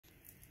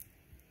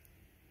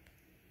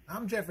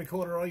I'm Jeffrey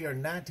Corduroy, your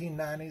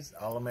 1990s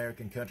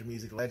All-American country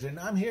music legend.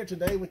 I'm here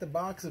today with a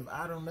box of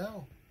I don't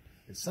know.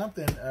 It's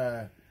something,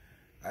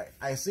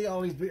 I see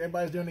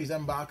everybody's doing these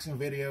unboxing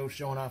videos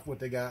showing off what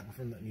they got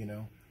from the,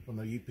 from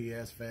the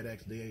UPS,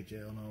 FedEx,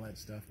 DHL, and all that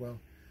stuff. Well,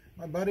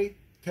 my buddy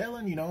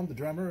Kellen, him, the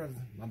drummer of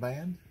my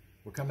band,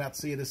 we're coming out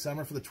to see you this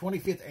summer for the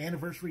 25th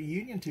anniversary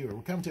reunion tour.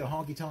 We're coming to a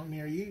honky-tonk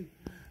near you.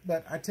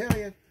 But I tell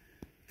you,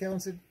 Kellen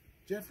said,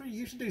 Jeffrey,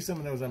 you should do some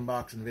of those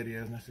unboxing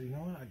videos. And I said, you know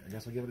what, I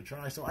guess I'll give it a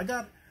try. So I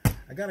got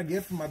a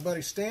gift from my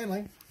buddy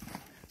Stanley.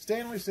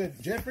 Stanley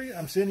said, Jeffrey,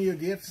 I'm sending you a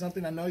gift,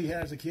 something I know you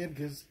had as a kid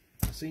because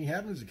I seen you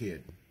have it as a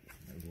kid.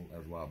 That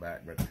was a while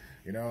back, but,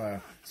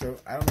 so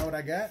I don't know what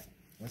I got.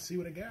 Let's see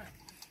what I got.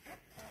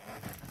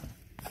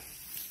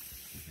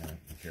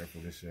 Be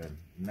careful, this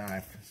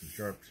knife, some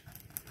sharps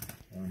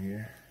on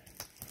here.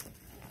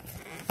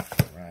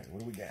 All right, what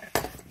do we got?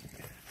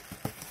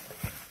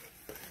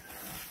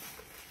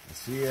 I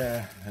see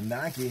a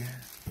Nike,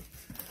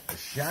 a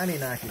shiny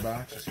Nike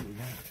box. Let's see what we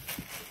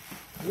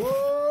got.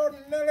 Whoa,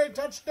 Nelly,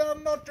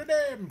 touchdown Notre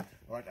Dame.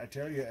 All right, I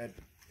tell you, at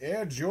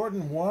Air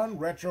Jordan 1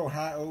 Retro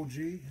OG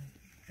in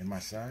my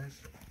size.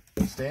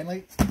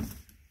 Stanley,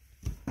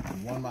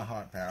 you won my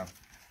heart, pal.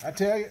 I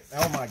tell you,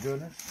 oh my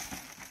goodness.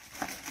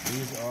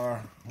 These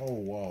are, oh,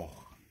 whoa.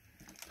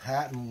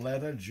 Patent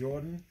leather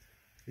Jordan.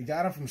 You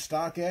got them from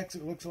StockX,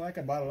 it looks like.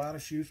 I bought a lot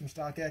of shoes from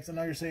StockX. I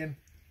know you're saying,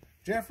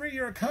 Jeffrey,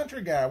 you're a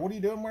country guy. What are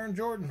you doing wearing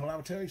Jordans? Well, I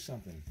will tell you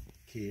something,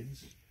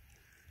 kids.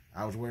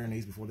 I was wearing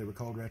these before they were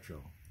called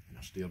retro, and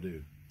I still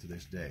do to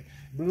this day.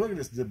 But look at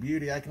this, the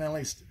beauty.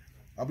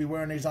 I'll be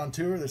wearing these on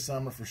tour this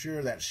summer for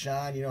sure. That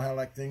shine, you know how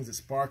like things that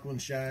sparkle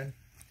and shine?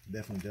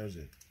 Definitely does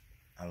it.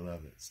 I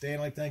love it.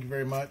 Stanley, thank you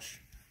very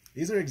much.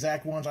 These are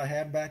exact ones I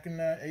had back in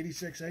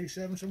 86,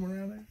 87, somewhere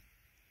around there.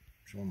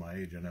 Showing my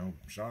age, I know.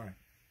 I'm sorry.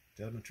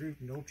 Telling the truth,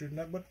 no truth,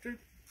 nothing but the truth.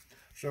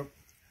 So,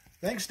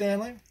 thanks,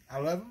 Stanley. I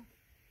love him.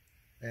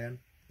 And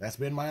that's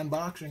been my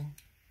unboxing.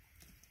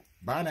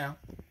 Bye now.